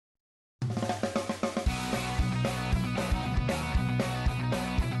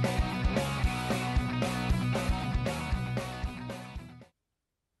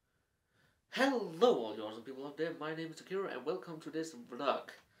Hello all you awesome people out there, my name is Takeru and welcome to this vlog.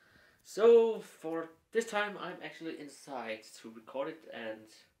 So for this time I'm actually inside to record it, and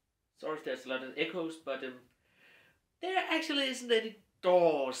sorry if there's a lot of echoes, but there actually isn't any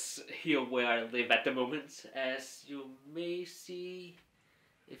doors here where I live at the moment, as you may see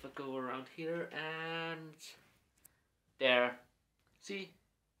if I go around here, and there, see,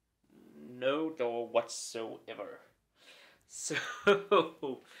 no door whatsoever. So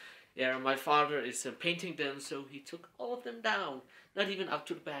yeah, my father is painting them, so he took all of them down. Not even up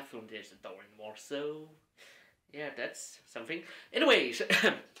to the bathroom there's a door anymore, so yeah, that's something. Anyways,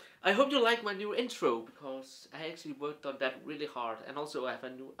 I hope you like my new intro, because I actually worked on that really hard, and also I have a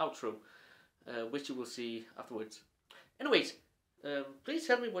new outro, which you will see afterwards. Anyways, please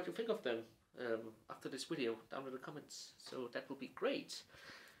tell me what you think of them after this video down in the comments, so that will be great.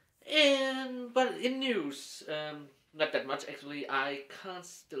 But in news, not that much actually. I can't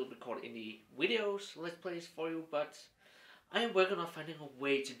still record any videos, let's plays for you, but I am working on finding a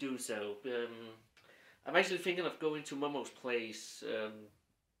way to do so. I'm actually thinking of going to Momo's place,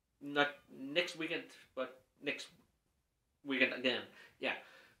 not next weekend, but next weekend again. Yeah,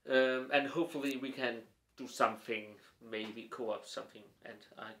 and hopefully we can do something, maybe co-op something, and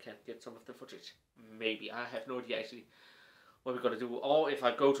I can get some of the footage. Maybe, I have no idea actually what we're gonna do, or if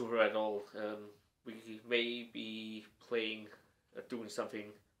I go to her at all. We may be playing, doing something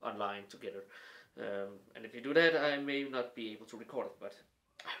online together, and if you do that, I may not be able to record it, but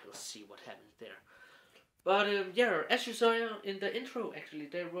I will see what happens there. But yeah, as you saw in the intro, actually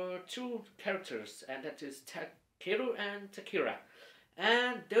there were two characters, and that is Takeru and Takira,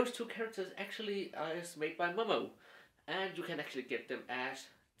 and those two characters actually are made by Momo, and you can actually get them as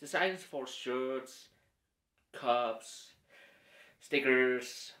designs for shirts, cups,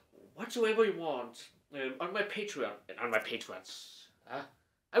 stickers, whatsoever you want, on my Patreon. On my Patreons.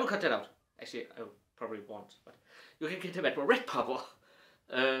 I will cut that out. Actually, I probably won't, but you can get them at my Redbubble.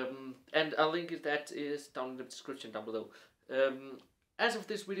 And a link that is down in the description down below. As of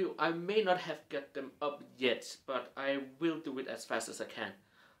this video, I may not have got them up yet, but I will do it as fast as I can.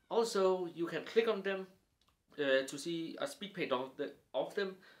 Also, you can click on them to see a speed paint of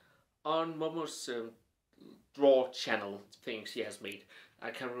them on Momo's draw channel thing she has made. I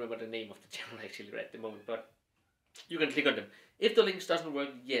can't remember the name of the channel actually right at the moment, but you can click on them. If the links doesn't work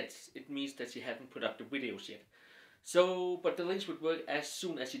yet, it means that she haven't put up the videos yet. So, but the links would work as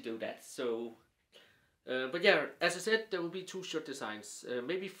soon as you do that. So, but yeah, as I said, there will be two shirt designs,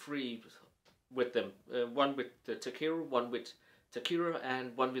 maybe three with them. One with Takeru, one with Takira,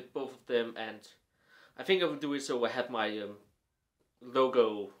 and one with both of them. And I think I will do it so I have my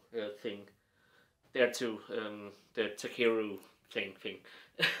logo thing there too, the Takeru thing.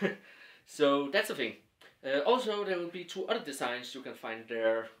 So that's the thing. Also, there will be two other designs you can find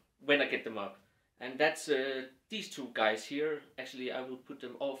there when I get them up, and that's these two guys here. Actually, I will put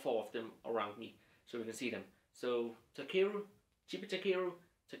them, all four of them, around me so you can see them. So Takeru, Chibi Takeru,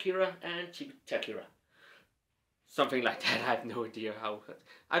 Takira, and Chibi Takira. Something like that. I have no idea how.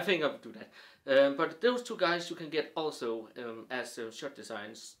 I think I will do that. But those two guys you can get also as shirt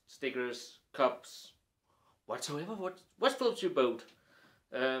designs, stickers, cups, whatsoever. What floats your boat.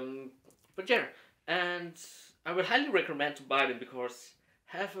 But yeah, and I would highly recommend to buy them, because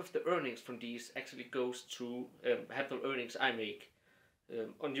half of the earnings from these actually goes to half the earnings I make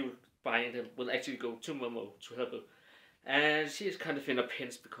on you buying them will actually go to Momo to help her. And she is kind of in a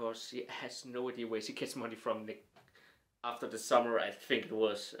pinch because she has no idea where she gets money from after the summer, I think it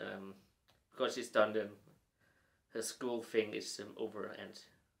was, because she's done her school thing is over, and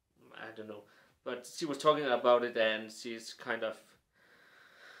I don't know. But she was talking about it, and she's kind of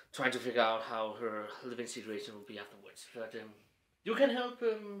trying to figure out how her living situation will be afterwards. But you can help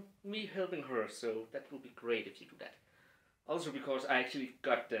me helping her, so that will be great if you do that. Also because I actually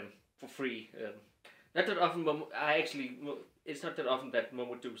got them for free. Not that often it's not that often that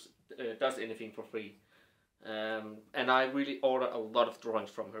Momo does anything for free. And I really order a lot of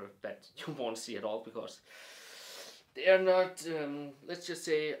drawings from her that you won't see at all, because they are not, let's just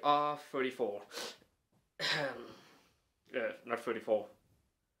say, R34. Not 34.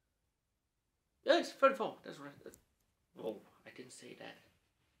 Yeah, it's 34, that's right. Oh, I didn't say that.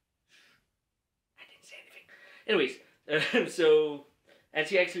 I didn't say anything. Anyways, so, and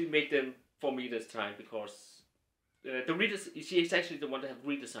she actually made them for me this time, because she is actually the one that have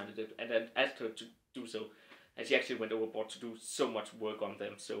redesigned it, and then asked her to do so. And she actually went overboard to do so much work on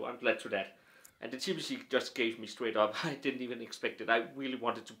them, so I'm glad to that. And the chibi she just gave me straight up, I didn't even expect it. I really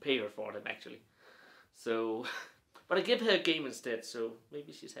wanted to pay her for them actually. So, but I gave her a game instead, so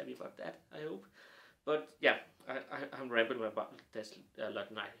maybe she's happy about that, I hope. But yeah, I'm rambling about this a lot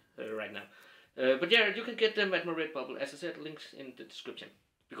right now. But yeah, you can get them at my Redbubble. As I said, links in the description.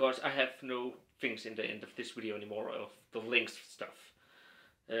 Because I have no things in the end of this video anymore of the links stuff.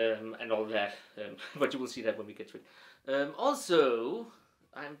 And all that. But you will see that when we get to it. Also,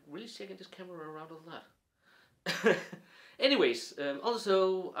 I'm really shaking this camera around a lot. Anyways,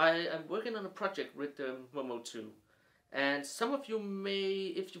 also I am working on a project with Momo 2. And some of you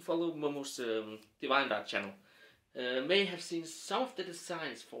may, if you follow Momo's Divine Art channel, may have seen some of the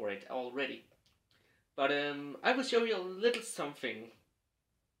designs for it already. But I will show you a little something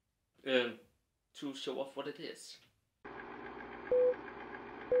to show off what it is.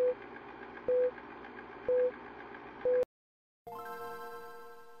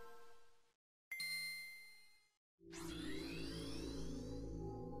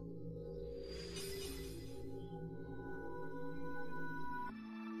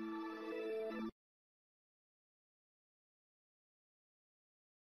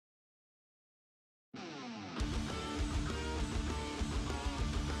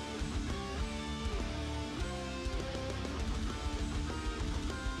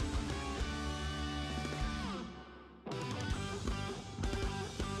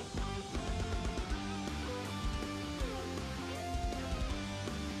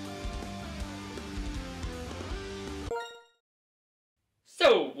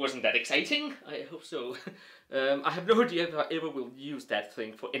 So, wasn't that exciting? I hope so. I have no idea if I ever will use that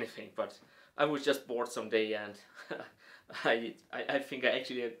thing for anything, but I was just bored someday and I think I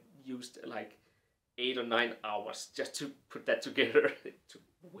actually used like 8 or 9 hours just to put that together. It took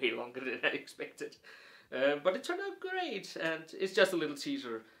way longer than I expected. But it turned out great, and it's just a little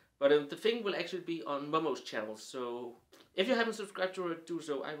teaser. But the thing will actually be on Momo's channel, so if you haven't subscribed to her, do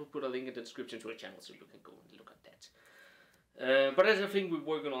so. I will put a link in the description to her channel so you can go and look at that. But that's a thing we're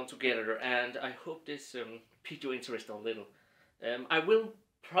working on together, and I hope this piqued your interest a little. I will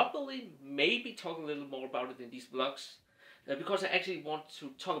probably maybe talk a little more about it in these vlogs, because I actually want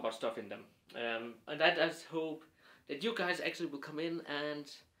to talk about stuff in them. And I just hope that you guys actually will come in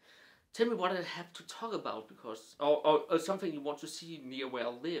and tell me what I have to talk about, because or something you want to see near where I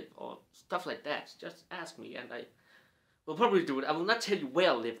live, or stuff like that. Just ask me, and I will probably do it. I will not tell you where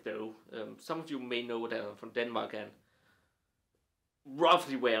I live, though. Some of you may know that I'm from Denmark, and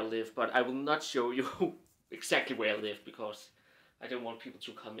roughly where I live, but I will not show you exactly where I live, because I don't want people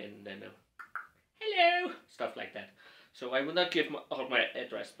to come in and hello, stuff like that. So I will not give out my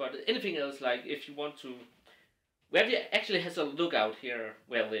address, but anything else, like if you want to, where it actually has a lookout here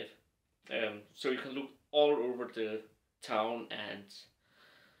where I live, so you can look all over the town and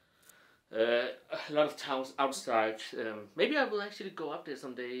a lot of towns outside. Maybe I will actually go up there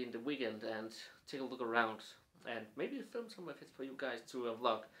someday in the weekend and take a look around. And maybe film some of it for you guys to a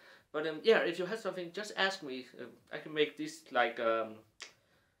vlog. But yeah, if you have something, just ask me. I can make this like the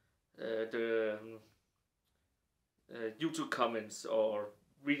YouTube comments or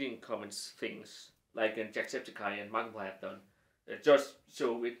reading comments things, like in Jacksepticeye and Markiplier have done. Just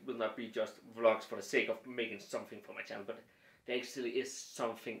so it will not be just vlogs for the sake of making something for my channel, but there actually is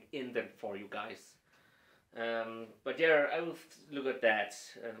something in them for you guys. But yeah, I will look at that.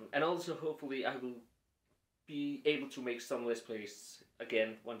 And also hopefully I will be able to make some Let's Plays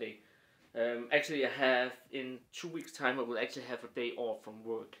again one day. Actually, I have, in 2 weeks time, I will actually have a day off from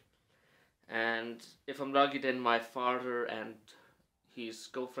work. And if I'm lucky, then my father and his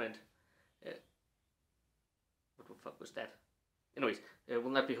girlfriend, what the fuck was that? Anyways, will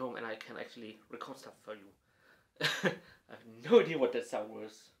not be home, and I can actually record stuff for you. I have no idea what that sound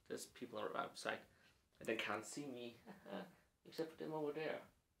was. There's people outside, and they can't see me, except for them over there.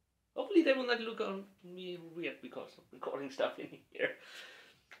 Hopefully they will not look on me weird because I'm recording stuff in here.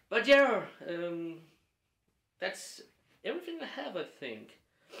 But yeah, that's everything I have, I think.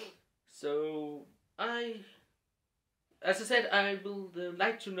 So as I said, I will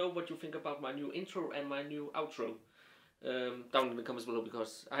like to know what you think about my new intro and my new outro down in the comments below,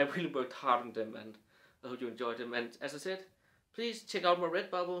 because I really worked hard on them and I hope you enjoyed them. And as I said, please check out my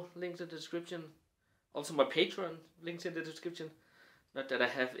Redbubble, links in the description. Also my Patreon, links in the description. Not that I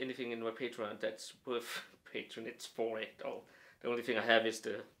have anything in my Patreon that's worth patronage for it. Or the only thing I have is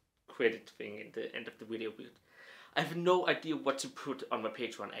the credit thing in the end of the video. But I have no idea what to put on my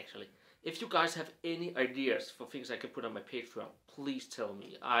Patreon actually. If you guys have any ideas for things I can put on my Patreon, please tell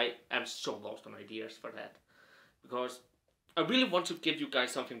me. I am so lost on ideas for that. Because I really want to give you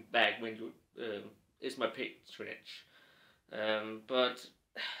guys something back when you is my patronage. But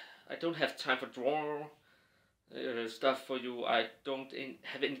I don't have time for drawing stuff for you. I don't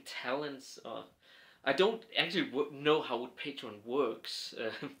have any talents. I don't actually know how Patreon works.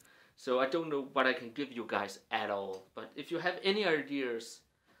 So I don't know what I can give you guys at all. But if you have any ideas,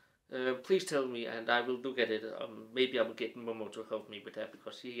 please tell me, and I will look at it. Maybe I will get Momo to help me with that,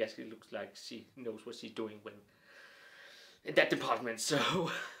 because she actually looks like she knows what she's doing when in that department. So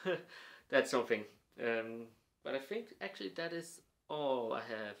that's something. But I think actually that is all I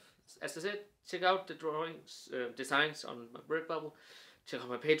have. As I said, check out the drawings, designs on my Redbubble. Check out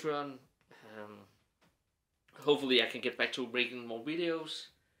my Patreon. Hopefully I can get back to making more videos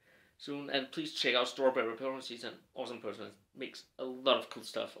soon. And please check out Strawberry Pearl. She's an awesome person. Makes a lot of cool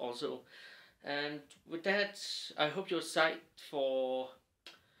stuff also. And with that, I hope you're psyched for...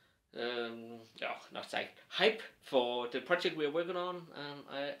 not psyched. Hype for the project we're working on.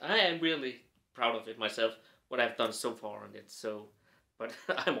 I am really proud of it myself, what I've done so far on it. So, but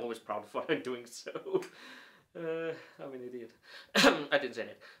I'm always proud of what I'm doing, so... I'm an idiot. I didn't say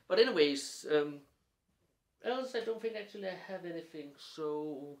that. But anyways, else I don't think actually I have anything.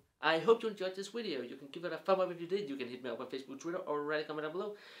 So I hope you enjoyed this video. You can give it a thumb up if you did. You can hit me up on Facebook, Twitter, or write a comment down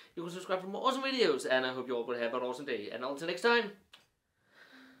below. You can subscribe for more awesome videos. And I hope you all will have an awesome day. And until next time,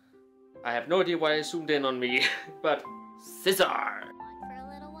 I have no idea why I zoomed in on me, but scissor! For a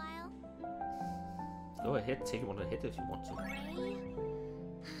little while? Go ahead, take one ahead if you want to. Ray?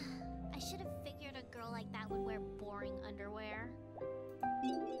 I should have figured a girl like that would wear boring underwear.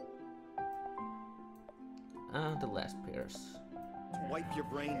 And the last pairs. Wipe your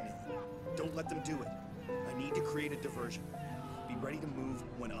brain, Millie. Don't let them do it. I need to create a diversion. Be ready to move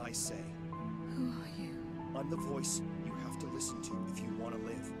when I say. Who are you? I'm the voice you have to listen to if you want to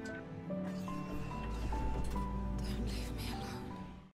live.